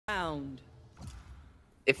round.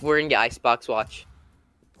 If we're in the icebox, watch.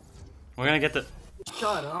 We're gonna get the.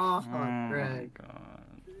 Shut up, Oh Greg. my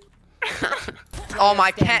god. Oh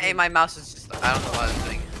my, can't aim. My mouse is just. I don't know what I'm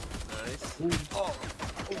doing. Nice. Oh.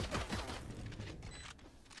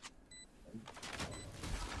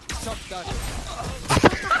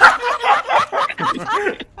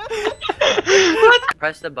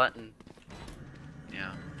 Press the button.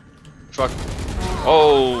 Yeah. Fuck.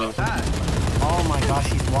 Oh. Oh my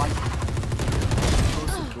gosh, he's one.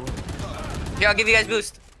 Here, I'll give you guys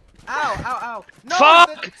boost. Ow, ow, ow. No,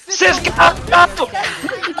 Fuck! Cisco!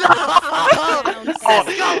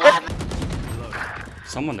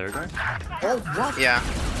 Someone there, guy. Oh, what? Yeah.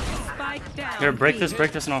 Spike down. Here, break this,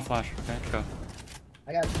 and I'll flash. Okay, go.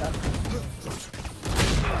 I got stuck.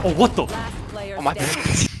 Oh, what the? Last player Oh my.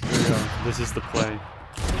 standing. This is the play.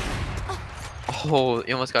 Oh,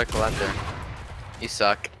 you almost got a call out there. You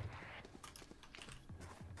suck.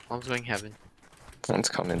 Mom's going heaven. One's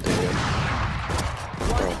coming, dude.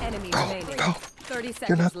 One enemy remaining. Go. 30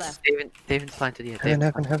 seconds left. David's planted yet.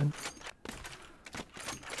 Heaven.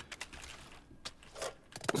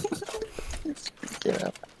 Get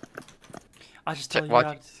out. I just tell you Watch.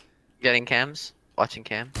 that. Getting cams. Watching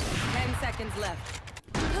cam. 10 seconds left.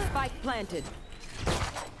 Spike planted.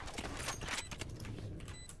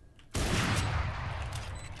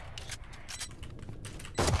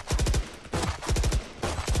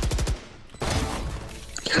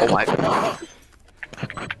 Oh my.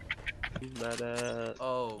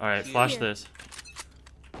 Oh. Alright, flash this.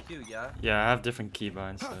 Q, yeah? Yeah, I have different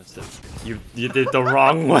keybinds, so it's you did the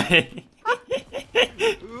wrong way.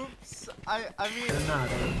 Oops. I mean. They're not.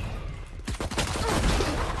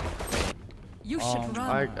 You should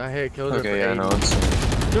run. I hate kills. Okay, yeah, no, it's.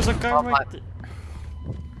 There's a guy right there.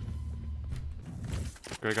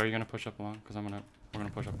 Greg, are you gonna push up along? Cause we're gonna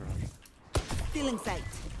push up around. Feeling sight.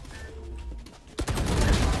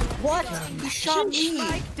 What? He shot me.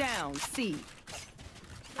 Spike down. C.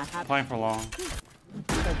 I have Playing for long.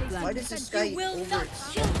 Why does this guy over?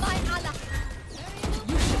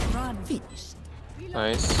 You should run. Finished.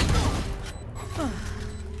 Nice.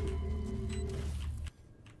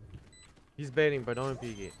 He's baiting, but don't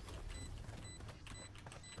peek it.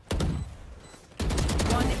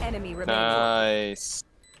 One enemy remaining. Nice.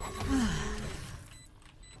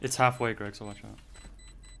 It's halfway, Greg, so watch out.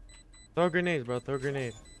 Throw grenades, bro. Throw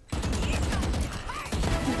grenades.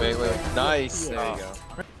 Wait. Nice. There you go.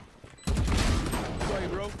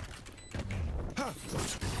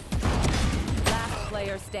 Last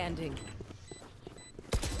player standing.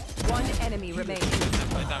 One enemy remaining.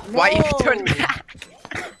 Why you turn back?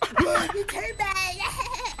 You turn back.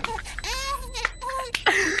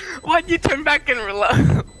 Why'd you turn back and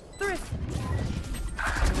reload?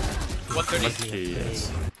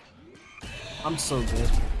 Yes. I'm so good.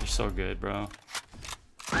 You're so good, bro.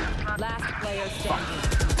 Last player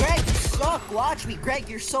standing. Greg, you suck. Watch me, Greg.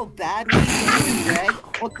 You're so bad. What are you doing,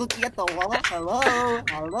 Greg? Look, looking at the wall.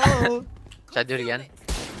 Hello. Should I do it again?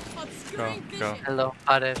 Go. Hello,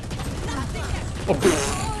 Arif.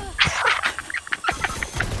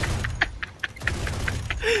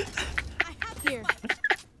 Here.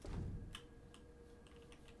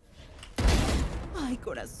 Ay,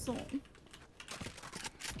 corazón.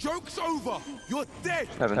 Joke's over! You're dead!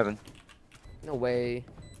 Heaven. No way.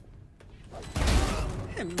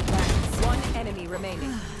 One enemy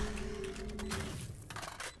remaining.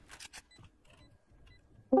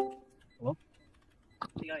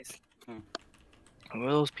 Hey guys. Where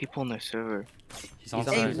are those people on their server? He's on He's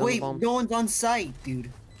Hey, side. on wait. the bomb. No one's on site, dude.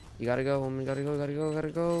 You gotta go, homie. Gotta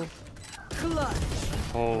go. Clutch.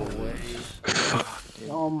 Oh,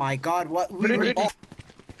 Oh my God. What? We were all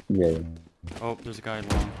Yeah. oh, there's a guy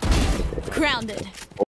long. Grounded.